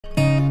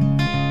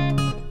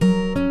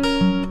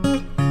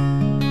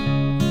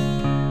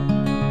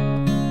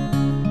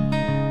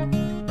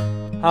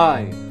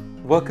Hi,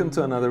 welcome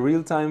to another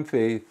Real-Time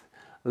Faith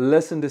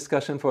lesson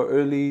discussion for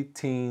early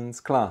teens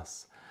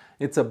class.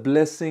 It's a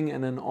blessing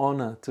and an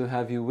honor to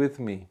have you with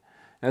me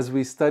as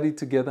we study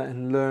together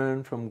and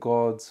learn from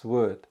God's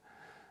Word.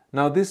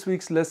 Now, this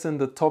week's lesson,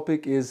 the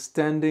topic is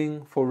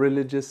standing for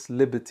religious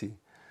liberty.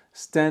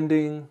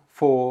 Standing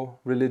for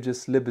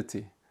religious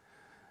liberty.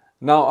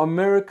 Now,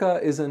 America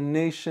is a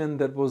nation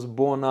that was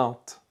born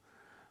out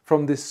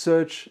from the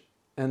search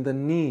and the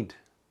need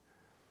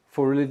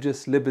for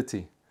religious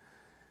liberty.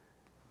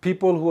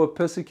 People who were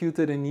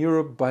persecuted in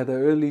Europe by the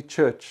early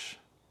church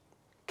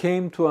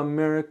came to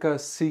America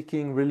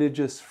seeking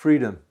religious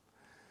freedom.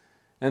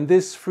 And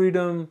this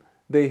freedom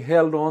they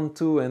held on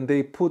to and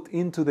they put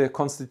into their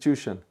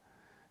constitution.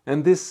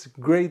 And this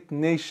great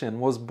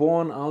nation was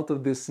born out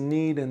of this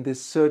need and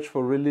this search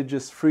for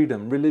religious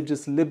freedom,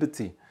 religious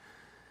liberty.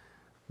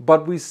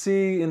 But we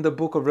see in the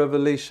book of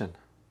Revelation,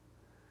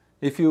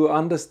 if you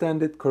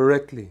understand it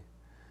correctly,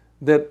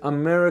 that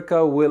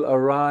America will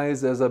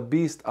arise as a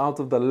beast out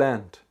of the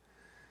land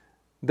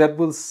that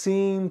will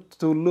seem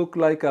to look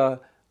like a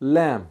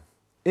lamb,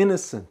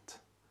 innocent,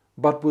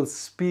 but will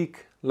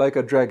speak like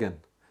a dragon.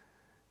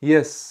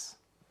 Yes,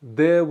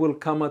 there will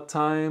come a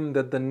time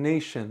that the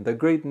nation, the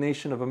great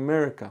nation of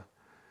America,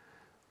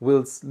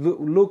 will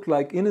look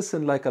like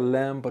innocent like a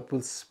lamb, but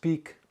will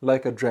speak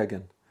like a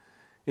dragon.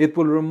 It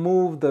will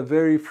remove the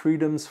very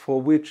freedoms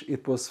for which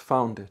it was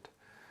founded.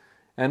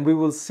 And we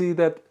will see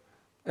that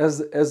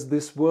as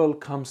this world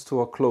comes to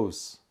a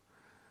close.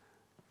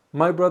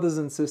 My brothers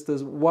and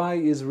sisters, why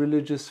is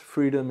religious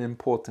freedom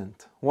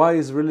important? Why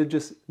is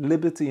religious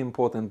liberty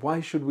important? Why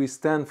should we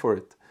stand for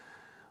it?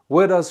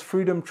 Where does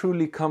freedom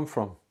truly come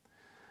from?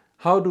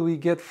 How do we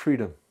get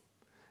freedom?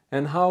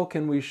 And how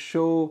can we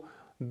show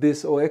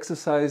this or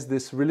exercise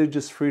this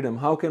religious freedom?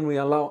 How can we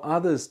allow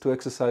others to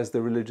exercise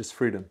their religious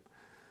freedom?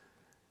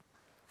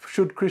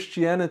 Should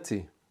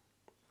Christianity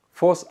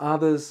force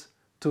others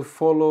to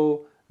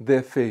follow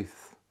their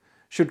faith?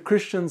 Should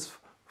Christians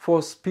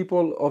force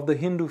people of the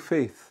Hindu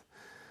faith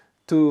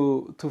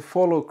to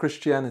follow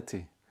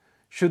Christianity?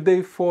 Should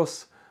they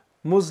force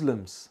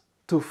Muslims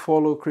to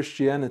follow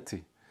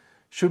Christianity?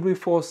 Should we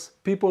force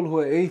people who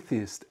are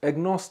atheists,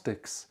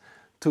 agnostics,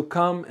 to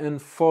come and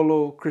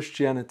follow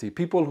Christianity?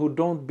 People who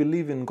don't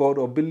believe in God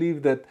or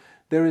believe that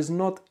there is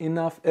not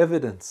enough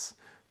evidence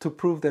to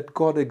prove that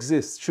God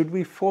exists. Should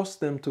we force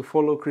them to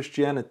follow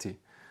Christianity?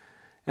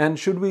 And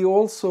should we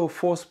also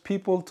force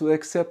people to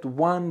accept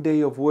one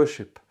day of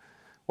worship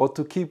or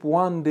to keep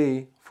one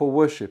day for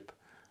worship,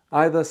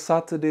 either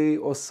Saturday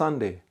or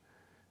Sunday?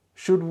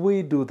 Should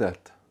we do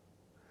that?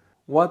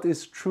 What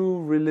is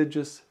true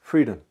religious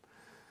freedom?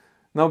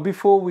 Now,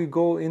 before we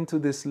go into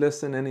this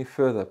lesson any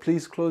further,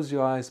 please close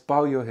your eyes,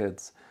 bow your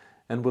heads,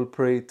 and we'll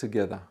pray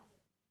together.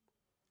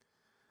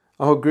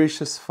 Our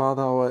gracious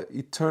Father, our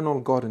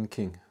eternal God and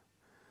King,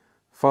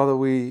 Father,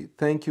 we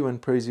thank you and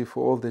praise you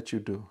for all that you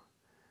do.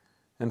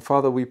 And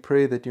Father, we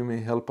pray that you may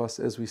help us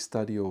as we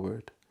study your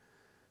word.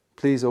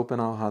 Please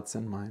open our hearts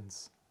and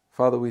minds.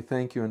 Father, we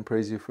thank you and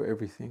praise you for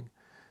everything.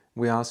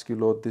 We ask you,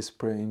 Lord, this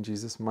prayer in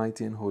Jesus'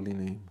 mighty and holy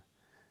name.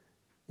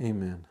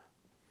 Amen.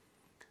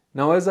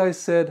 Now, as I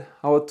said,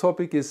 our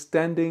topic is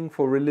standing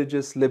for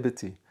religious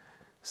liberty.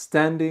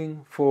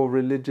 Standing for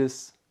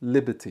religious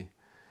liberty.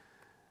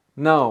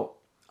 Now,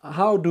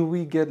 how do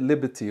we get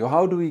liberty, or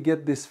how do we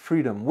get this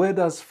freedom? Where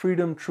does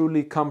freedom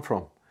truly come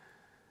from?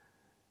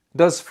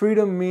 Does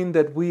freedom mean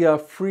that we are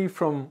free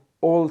from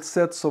all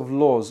sets of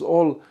laws,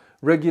 all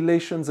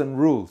regulations and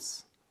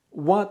rules?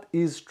 What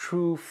is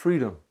true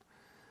freedom?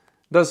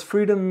 Does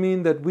freedom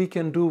mean that we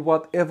can do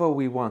whatever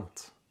we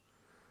want?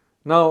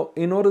 Now,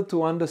 in order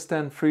to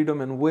understand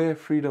freedom and where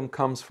freedom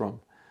comes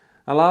from,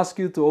 I'll ask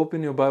you to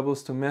open your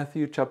Bibles to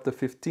Matthew chapter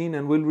 15,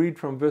 and we'll read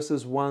from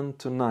verses 1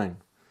 to 9.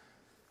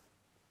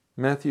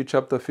 Matthew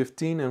chapter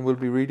 15, and we'll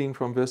be reading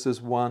from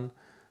verses 1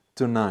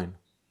 to 9.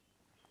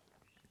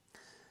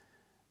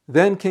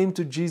 Then came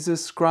to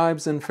Jesus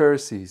scribes and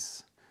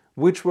Pharisees,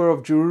 which were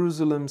of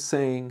Jerusalem,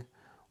 saying,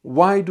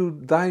 Why do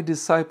thy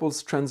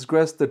disciples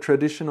transgress the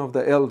tradition of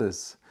the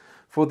elders?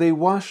 For they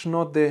wash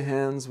not their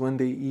hands when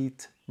they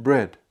eat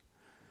bread.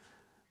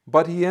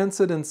 But he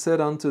answered and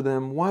said unto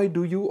them, Why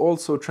do you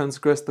also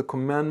transgress the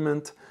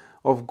commandment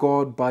of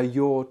God by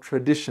your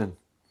tradition?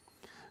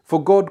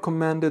 For God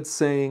commanded,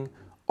 saying,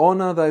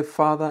 Honor thy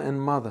father and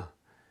mother,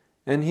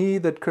 and he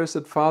that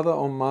curseth father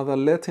or mother,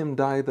 let him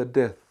die the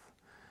death.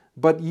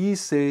 But ye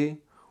say,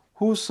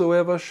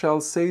 Whosoever shall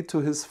say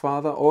to his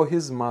father or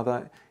his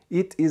mother,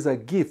 It is a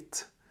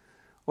gift,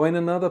 or in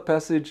another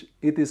passage,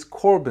 it is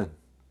Corban,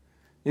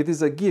 it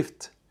is a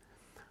gift,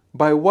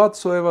 by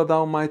whatsoever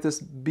thou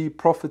mightest be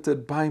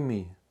profited by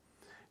me,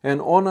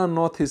 and honor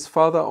not his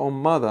father or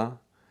mother,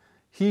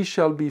 he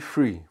shall be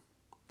free.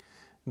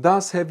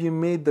 Thus have ye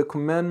made the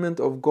commandment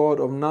of God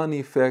of none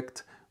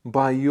effect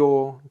by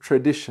your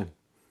tradition.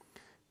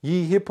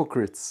 Ye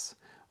hypocrites,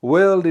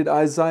 well did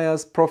Isaiah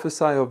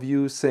prophesy of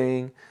you,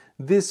 saying,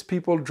 This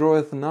people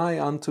draweth nigh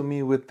unto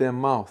me with their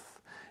mouth,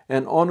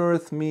 and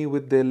honoureth me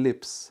with their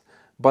lips,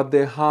 but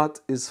their heart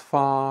is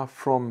far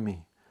from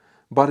me.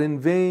 but in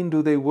vain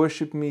do they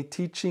worship me,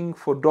 teaching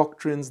for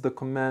doctrines the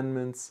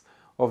commandments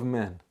of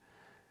men.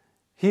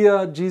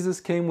 Here Jesus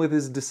came with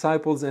his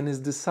disciples, and his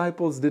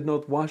disciples did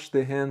not wash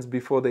their hands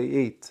before they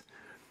ate.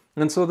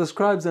 And so the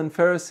scribes and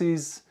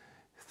Pharisees,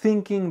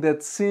 thinking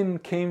that sin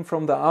came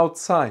from the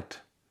outside,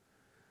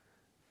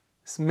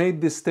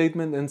 made this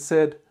statement and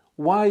said,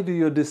 why do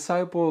your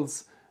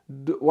disciples,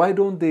 why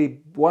don't they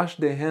wash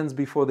their hands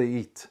before they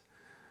eat?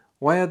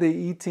 Why are they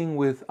eating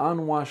with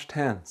unwashed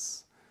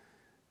hands?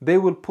 They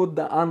will put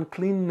the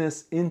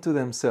uncleanness into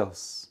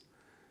themselves.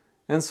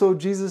 And so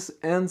Jesus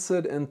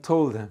answered and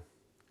told them,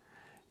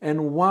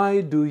 and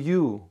why do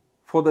you,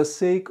 for the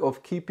sake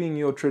of keeping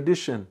your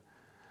tradition,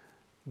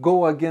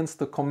 go against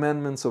the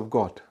commandments of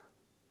God?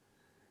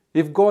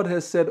 If God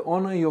has said,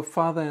 honor your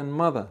father and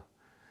mother,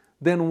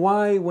 then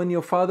why, when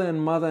your father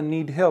and mother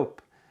need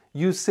help,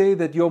 you say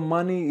that your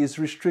money is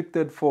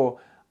restricted for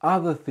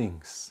other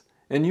things,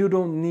 and you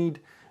don't need,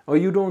 or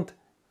you don't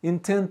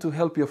intend to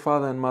help your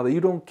father and mother, you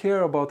don't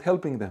care about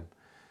helping them.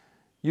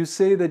 You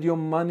say that your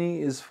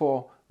money is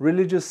for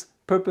religious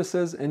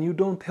purposes and you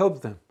don't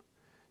help them.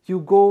 You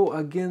go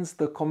against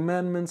the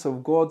commandments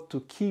of God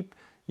to keep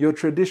your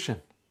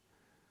tradition.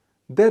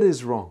 That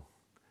is wrong.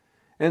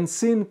 And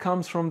sin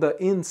comes from the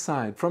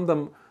inside, from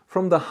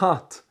the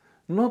heart,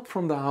 not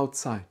from the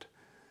outside.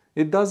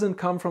 It doesn't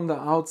come from the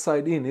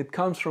outside in, it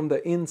comes from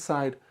the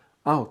inside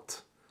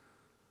out.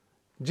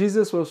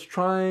 Jesus was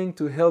trying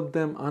to help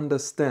them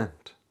understand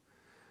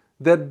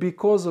that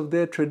because of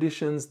their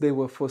traditions, they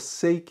were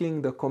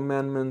forsaking the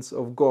commandments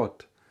of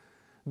God.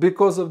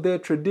 Because of their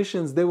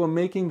traditions, they were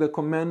making the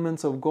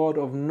commandments of God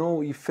of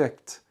no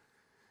effect.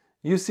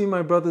 You see,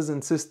 my brothers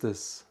and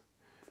sisters,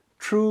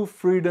 true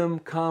freedom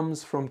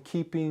comes from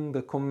keeping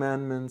the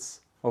commandments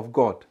of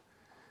God.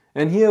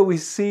 And here we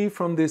see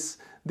from this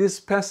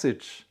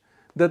passage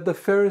that the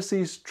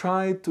Pharisees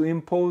tried to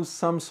impose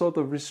some sort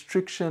of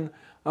restriction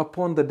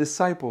upon the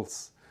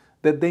disciples,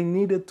 that they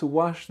needed to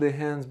wash their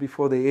hands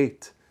before they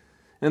ate.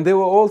 And there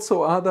were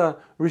also other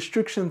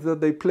restrictions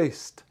that they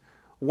placed.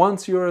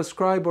 Once you're a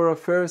scribe or a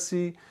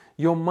Pharisee,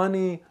 your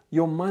money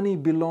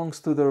belongs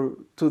to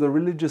the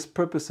religious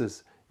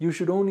purposes. You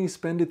should only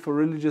spend it for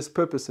religious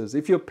purposes.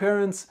 If your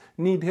parents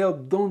need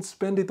help, don't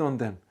spend it on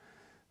them.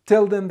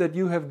 Tell them that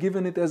you have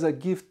given it as a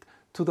gift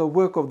to the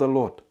work of the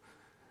Lord.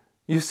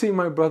 You see,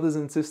 my brothers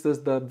and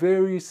sisters, the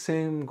very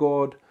same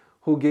God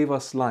who gave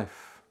us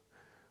life,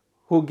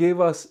 who gave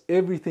us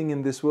everything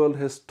in this world,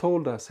 has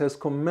told us, has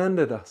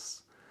commanded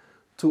us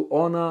to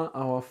honor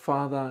our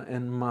father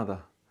and mother,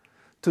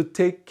 to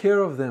take care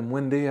of them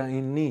when they are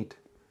in need.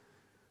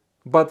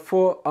 But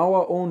for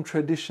our own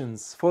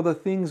traditions, for the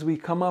things we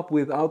come up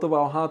with out of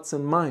our hearts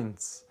and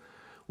minds,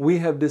 we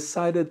have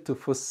decided to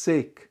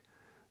forsake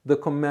the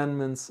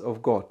commandments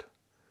of God.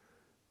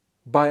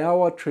 By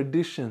our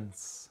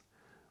traditions,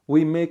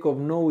 we make of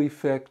no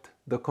effect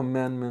the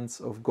commandments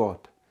of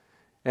God.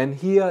 And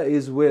here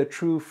is where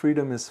true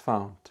freedom is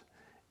found,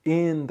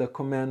 in the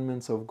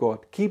commandments of God.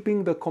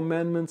 Keeping the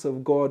commandments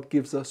of God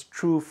gives us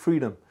true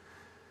freedom.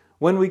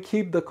 When we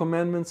keep the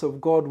commandments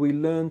of God, we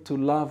learn to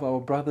love our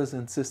brothers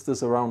and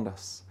sisters around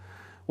us.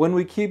 When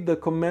we keep the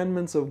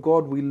commandments of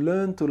God, we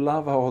learn to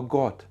love our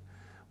God.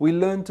 We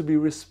learn to be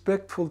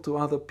respectful to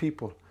other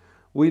people.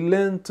 We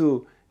learn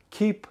to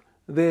keep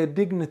their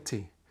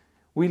dignity.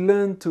 We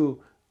learn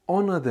to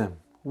honor them.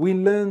 We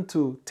learn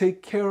to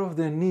take care of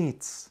their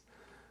needs.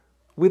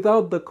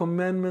 Without the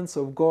commandments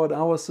of God,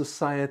 our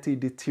society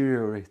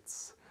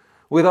deteriorates.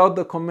 Without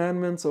the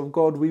commandments of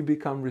God, we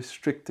become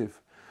restrictive.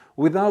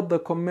 Without the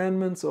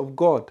commandments of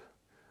God,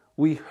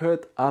 we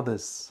hurt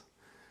others.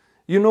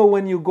 You know,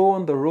 when you go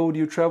on the road,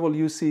 you travel,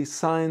 you see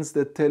signs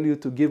that tell you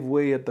to give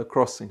way at the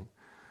crossing.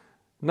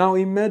 Now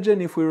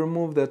imagine if we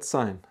remove that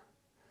sign.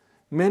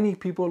 Many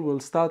people will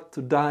start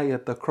to die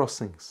at the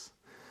crossings.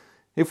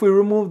 If we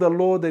remove the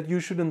law that you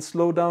shouldn't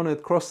slow down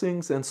at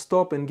crossings and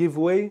stop and give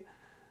way,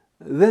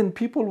 then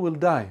people will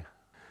die.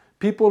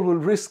 People will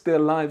risk their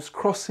lives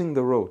crossing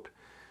the road.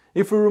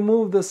 If we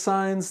remove the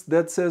signs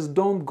that says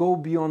don't go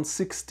beyond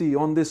 60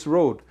 on this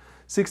road,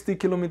 60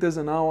 kilometers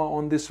an hour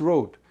on this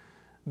road,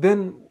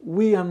 then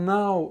we are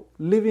now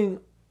living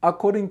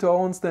according to our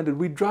own standard.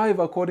 We drive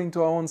according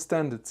to our own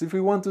standards. If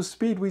we want to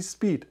speed, we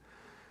speed.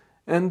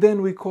 And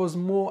then we cause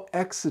more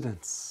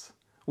accidents.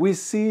 We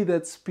see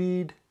that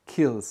speed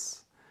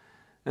kills.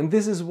 And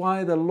this is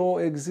why the law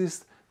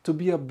exists, to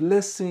be a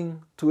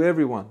blessing to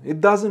everyone.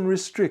 It doesn't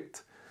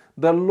restrict.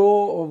 The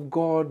law of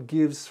God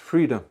gives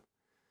freedom.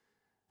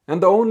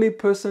 And the only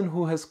person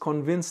who has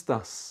convinced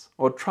us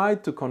or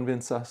tried to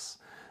convince us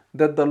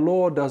that the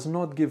law does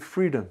not give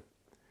freedom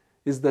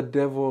is the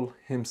devil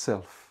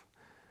himself.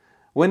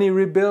 When he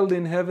rebelled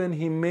in heaven,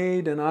 he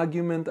made an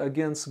argument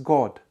against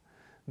God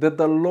that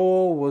the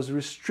law was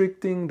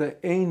restricting the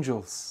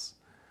angels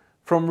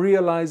from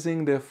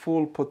realizing their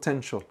full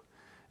potential.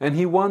 And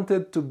he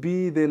wanted to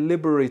be their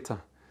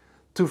liberator,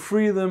 to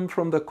free them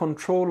from the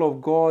control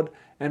of God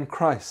and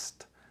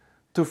Christ,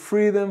 to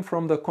free them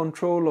from the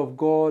control of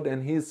God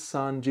and His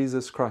Son,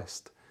 Jesus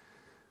Christ.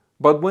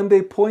 But when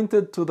they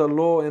pointed to the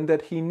law and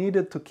that he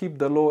needed to keep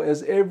the law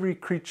as every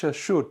creature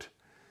should,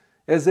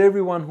 as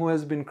everyone who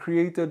has been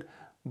created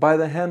by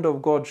the hand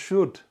of God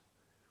should,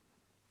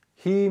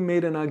 he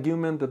made an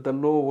argument that the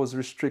law was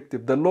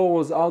restrictive. The law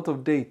was out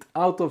of date,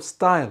 out of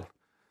style.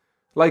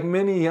 Like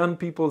many young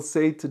people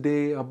say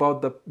today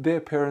about their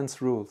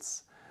parents'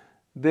 rules.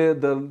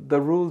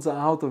 The rules are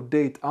out of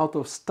date, out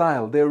of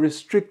style. They're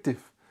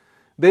restrictive.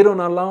 They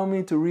don't allow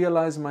me to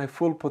realize my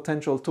full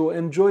potential, to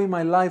enjoy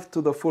my life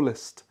to the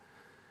fullest.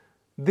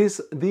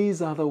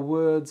 These are the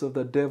words of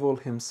the devil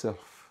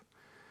himself.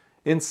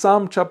 In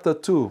Psalm chapter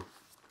 2,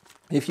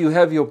 if you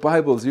have your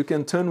Bibles, you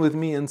can turn with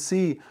me and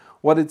see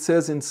what it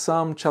says in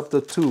Psalm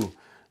chapter 2,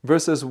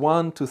 verses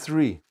 1 to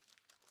 3.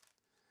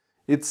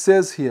 It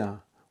says here,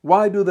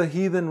 "Why do the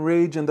heathen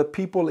rage and the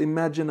people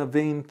imagine a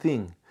vain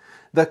thing?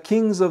 The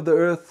kings of the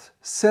earth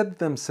set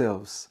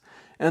themselves,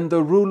 and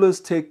the rulers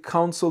take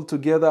counsel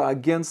together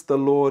against the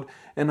Lord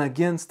and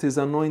against his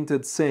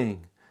anointed,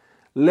 saying,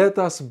 Let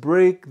us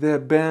break their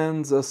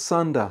bands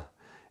asunder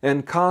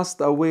and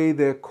cast away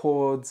their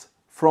cords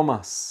from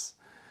us."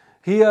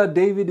 Here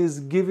David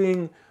is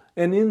giving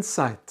an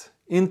insight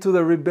into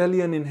the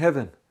rebellion in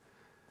heaven.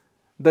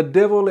 The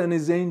devil and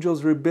his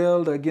angels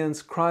rebelled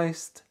against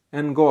Christ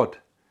and God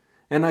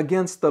and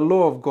against the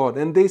law of God.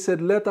 And they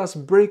said, let us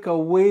break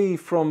away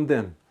from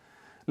them.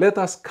 Let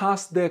us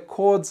cast their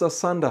cords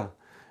asunder.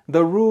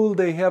 The rule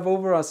they have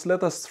over us,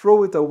 let us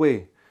throw it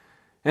away.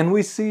 And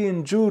we see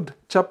in Jude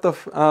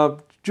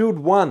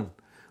 1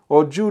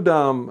 or Jude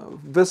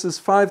verses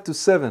 5 to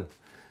 7,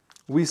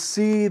 we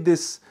see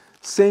this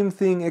same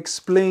thing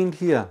explained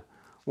here.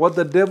 What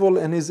the devil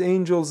and his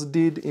angels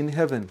did in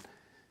heaven.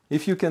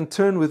 If you can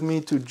turn with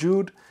me to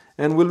Jude,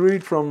 and we'll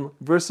read from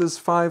verses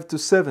 5 to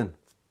 7.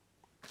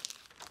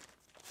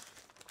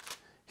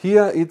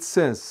 Here it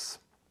says,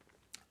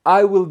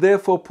 "I will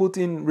therefore put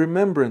you in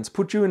remembrance,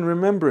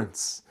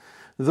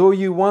 though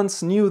you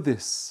once knew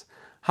this,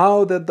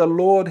 how that the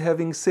Lord,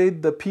 having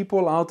saved the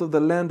people out of the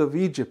land of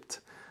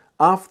Egypt,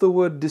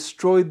 afterward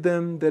destroyed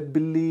them that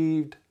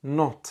believed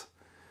not."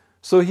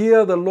 So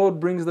here the Lord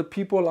brings the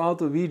people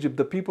out of Egypt,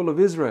 the people of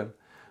Israel,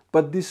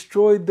 but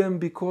destroyed them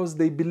because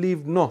they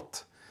believed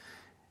not.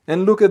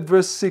 And look at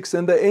verse 6,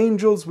 "And the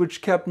angels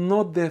which kept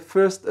not their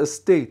first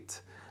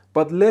estate,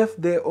 but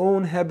left their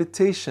own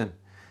habitation,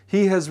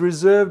 he has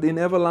reserved in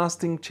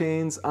everlasting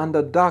chains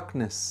under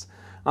darkness,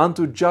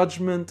 unto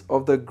judgment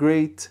of the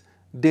great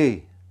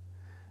day."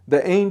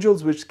 The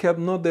angels which kept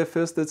not their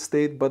first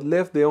estate, but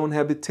left their own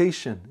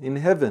habitation in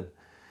heaven,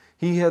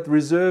 he hath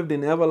reserved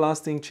in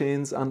everlasting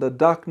chains under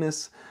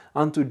darkness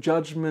unto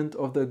judgment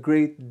of the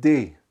great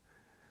day.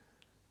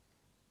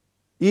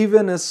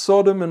 Even as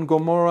Sodom and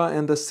Gomorrah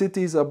and the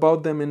cities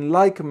about them in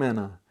like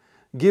manner,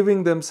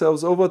 giving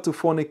themselves over to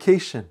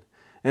fornication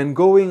and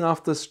going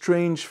after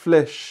strange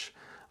flesh,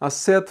 are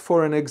set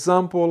for an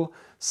example,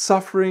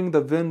 suffering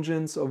the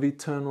vengeance of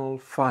eternal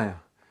fire.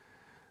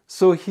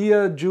 So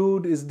here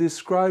Jude is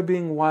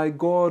describing why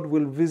God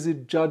will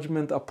visit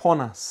judgment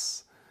upon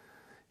us.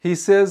 He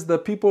says the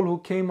people who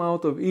came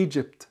out of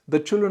Egypt,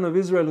 the children of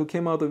Israel who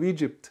came out of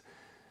Egypt,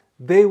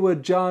 they were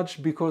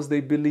judged because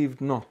they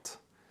believed not.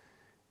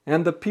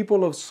 And the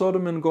people of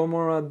Sodom and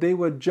Gomorrah, they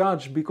were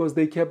judged because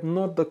they kept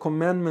not the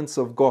commandments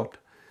of God.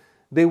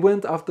 They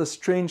went after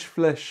strange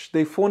flesh,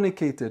 they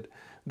fornicated,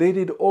 they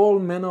did all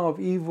manner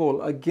of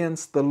evil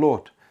against the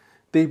Lord.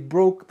 They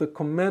broke the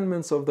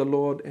commandments of the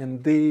Lord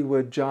and they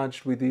were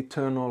judged with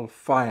eternal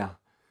fire.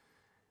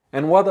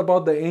 And what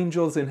about the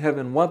angels in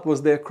heaven? What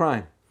was their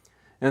crime?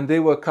 And they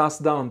were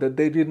cast down, that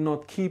they did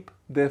not keep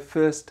their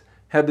first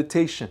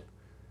habitation.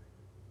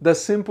 The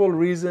simple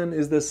reason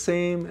is the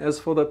same as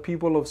for the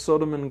people of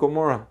Sodom and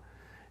Gomorrah,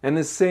 and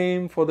the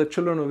same for the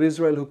children of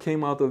Israel who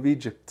came out of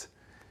Egypt.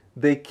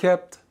 They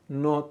kept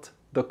not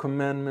the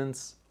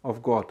commandments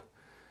of God.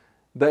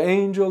 The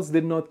angels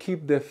did not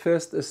keep their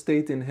first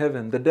estate in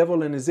heaven, the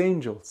devil and his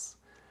angels,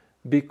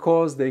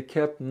 because they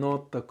kept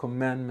not the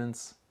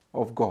commandments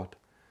of God.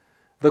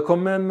 The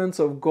commandments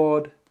of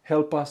God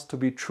help us to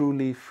be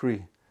truly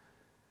free.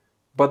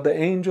 But the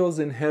angels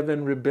in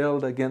heaven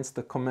rebelled against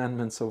the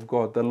commandments of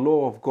God, the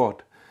law of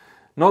God.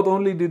 Not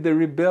only did they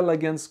rebel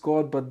against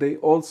God, but they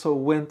also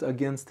went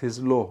against His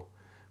law,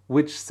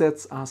 which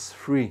sets us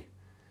free.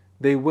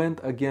 They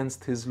went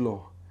against His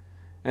law.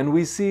 And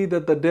we see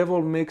that the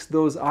devil makes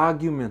those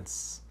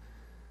arguments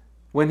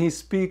when he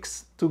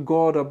speaks to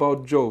God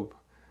about Job.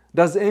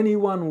 Does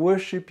anyone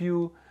worship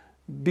you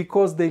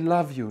because they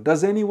love you?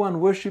 Does anyone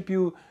worship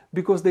you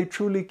because they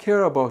truly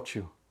care about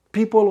you?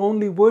 People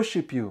only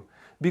worship you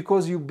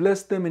because you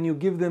bless them and you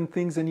give them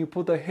things and you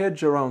put a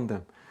hedge around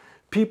them.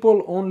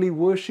 People only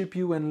worship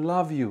you and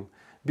love you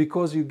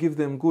because you give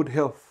them good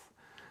health.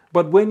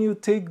 But when you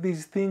take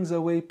these things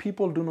away,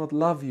 people do not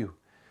love you.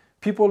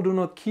 People do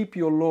not keep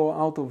your law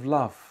out of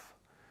love.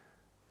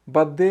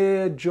 But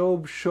there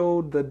Job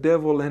showed the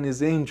devil and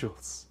his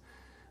angels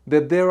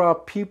that there are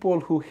people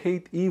who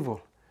hate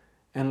evil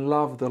and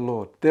love the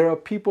Lord. There are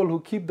people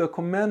who keep the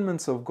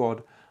commandments of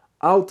God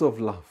out of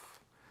love.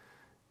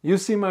 You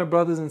see, my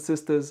brothers and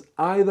sisters,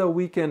 either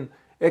we can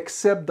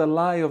accept the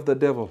lie of the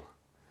devil,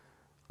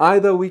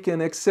 either we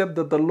can accept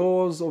that the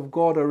laws of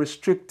God are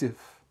restrictive,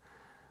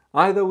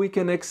 either we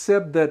can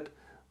accept that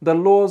the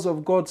laws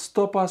of God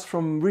stop us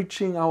from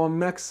reaching our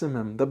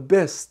maximum, the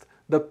best,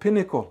 the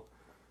pinnacle,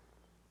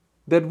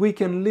 that we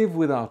can live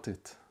without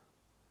it.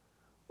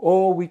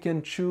 Or we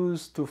can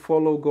choose to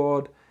follow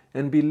God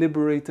and be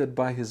liberated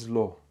by His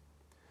law.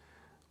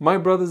 My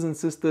brothers and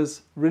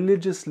sisters,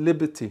 religious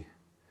liberty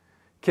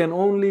can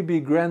only be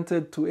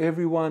granted to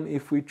everyone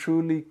if we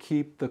truly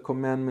keep the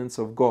commandments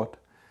of God.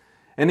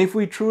 And if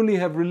we truly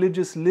have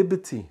religious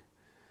liberty,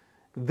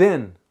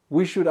 then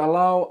we should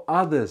allow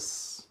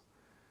others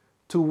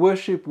to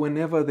worship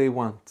whenever they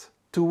want,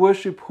 to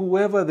worship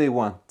whoever they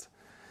want.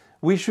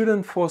 We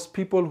shouldn't force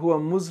people who are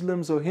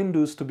Muslims or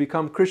Hindus to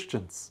become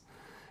Christians.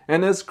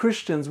 And as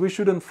Christians, we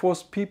shouldn't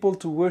force people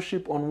to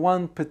worship on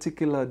one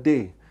particular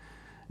day.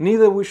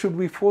 Neither should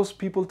we force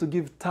people to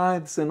give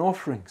tithes and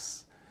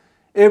offerings.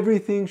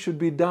 Everything should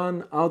be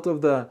done out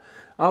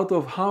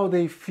of how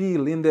they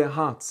feel in their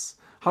hearts,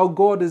 how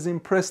God has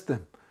impressed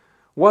them,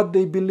 what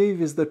they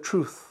believe is the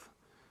truth.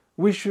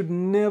 We should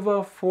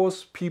never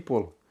force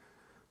people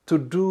to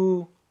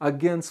do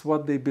against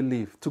what they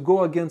believe, to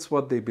go against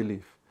what they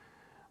believe.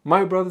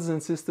 My brothers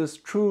and sisters,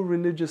 true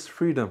religious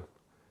freedom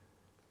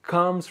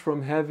comes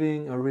from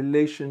having a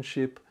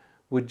relationship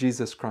with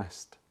Jesus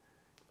Christ,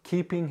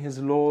 keeping His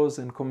laws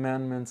and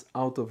commandments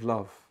out of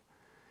love.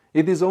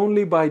 It is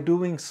only by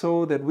doing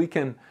so that we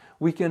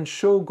can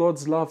show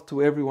God's love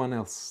to everyone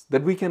else,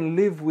 that we can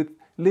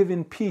live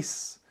in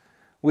peace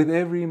with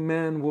every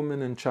man,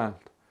 woman, and child.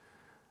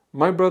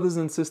 My brothers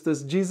and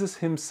sisters, Jesus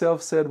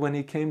Himself said when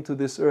He came to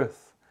this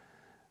earth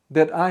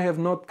that I have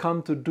not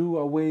come to do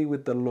away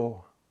with the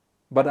law,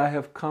 but I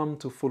have come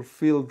to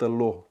fulfill the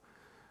law.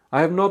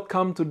 I have not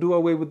come to do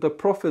away with the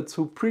prophets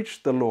who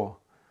preached the law,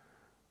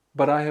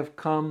 but I have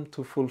come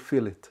to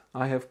fulfill it.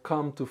 I have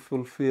come to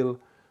fulfill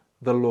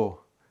the law.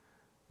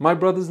 My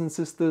brothers and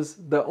sisters,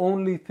 the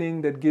only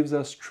thing that gives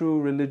us true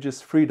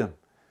religious freedom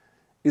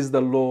is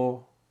the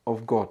law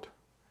of God.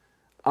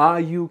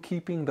 Are you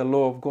keeping the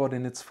law of God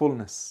in its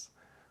fullness?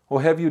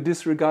 Or have you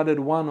disregarded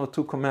one or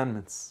two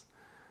commandments?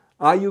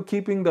 Are you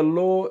keeping the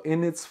law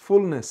in its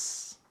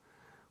fullness?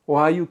 Or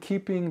are you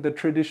keeping the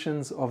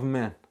traditions of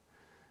man?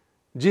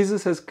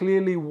 Jesus has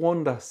clearly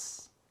warned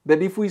us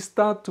that if we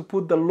start to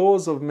put the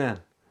laws of man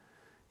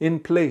in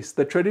place,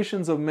 the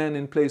traditions of man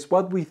in place,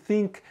 what we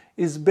think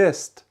is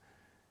best,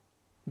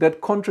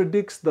 that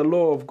contradicts the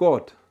law of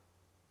God,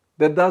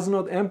 that does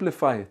not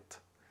amplify it,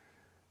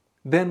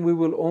 then we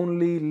will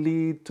only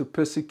lead to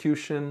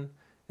persecution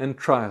and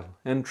trial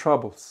and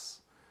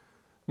troubles.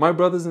 My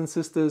brothers and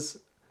sisters,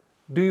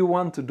 do you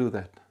want to do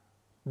that?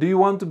 Do you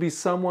want to be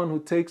someone who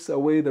takes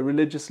away the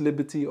religious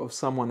liberty of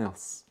someone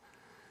else?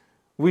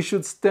 We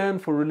should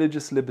stand for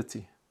religious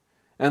liberty.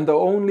 And the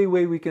only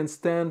way we can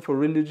stand for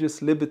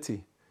religious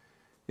liberty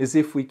is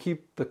if we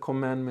keep the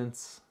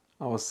commandments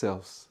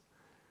ourselves.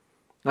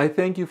 I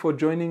thank you for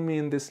joining me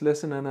in this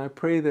lesson, and I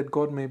pray that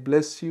God may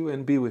bless you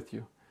and be with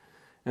you,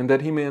 and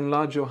that He may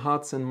enlarge your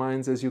hearts and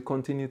minds as you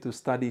continue to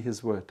study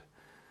His Word.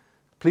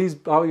 Please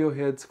bow your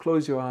heads,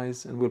 close your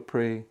eyes, and we'll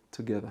pray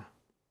together.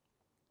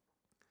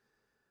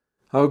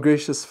 Our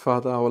gracious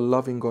Father, our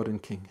loving God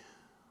and King,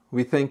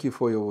 we thank you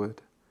for your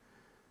Word.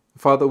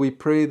 Father, we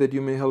pray that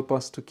you may help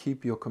us to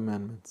keep your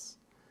commandments,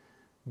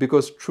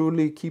 because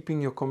truly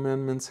keeping your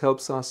commandments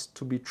helps us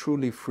to be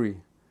truly free,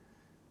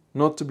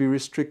 not to be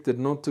restricted,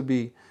 not to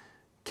be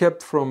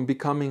kept from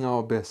becoming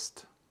our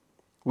best.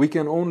 We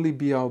can only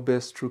be our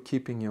best through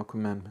keeping your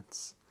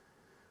commandments.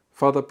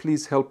 Father,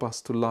 please help us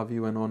to love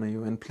you and honor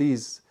you, and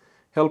please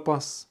help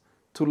us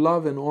to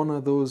love and honor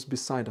those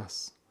beside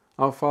us,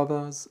 our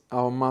fathers,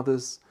 our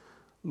mothers,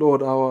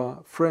 Lord,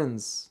 our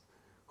friends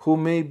who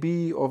may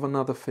be of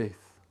another faith,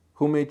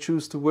 who may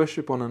choose to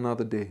worship on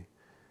another day.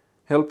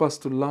 Help us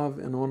to love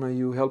and honor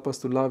you. Help us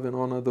to love and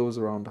honor those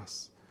around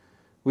us.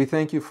 We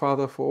thank you,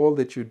 Father, for all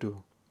that you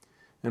do,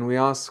 and we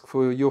ask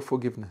for your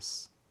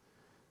forgiveness.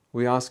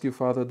 We ask you,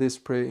 Father, this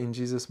prayer in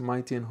Jesus'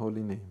 mighty and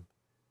holy name.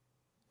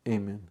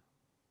 Amen.